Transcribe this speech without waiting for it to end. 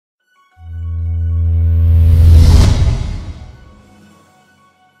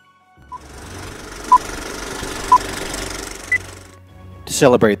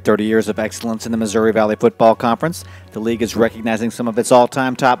celebrate 30 years of excellence in the Missouri Valley Football Conference, the league is recognizing some of its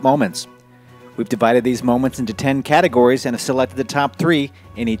all-time top moments. We've divided these moments into 10 categories and have selected the top 3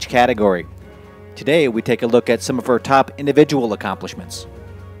 in each category. Today, we take a look at some of our top individual accomplishments.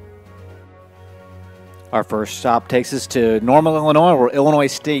 Our first stop takes us to Normal, Illinois, where Illinois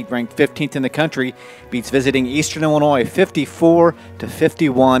State, ranked 15th in the country, beats visiting Eastern Illinois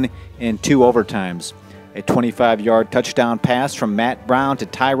 54-51 in 2 overtimes. A 25-yard touchdown pass from Matt Brown to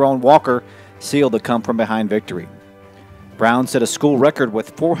Tyrone Walker sealed the come-from-behind victory. Brown set a school record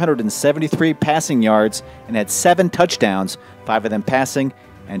with 473 passing yards and had 7 touchdowns, 5 of them passing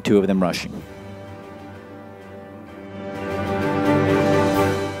and 2 of them rushing.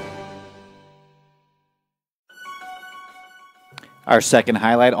 Our second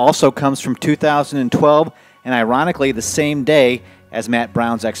highlight also comes from 2012, and ironically the same day as Matt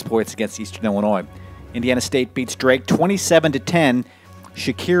Brown's exploits against Eastern Illinois. Indiana State beats Drake 27-10.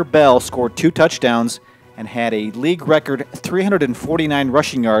 Shakir Bell scored 2 touchdowns and had a league record 349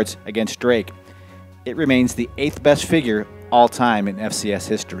 rushing yards against Drake. It remains the 8th best figure all time in FCS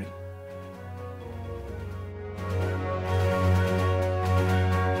history.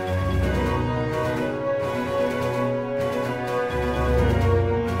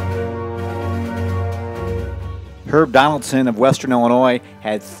 Herb Donaldson of Western Illinois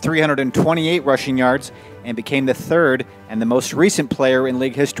had 328 rushing yards and became the 3rd and the most recent player in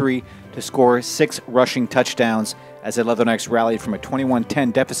league history to score 6 rushing touchdowns as the Leathernecks rallied from a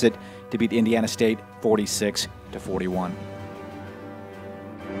 21-10 deficit to beat Indiana State 46-41.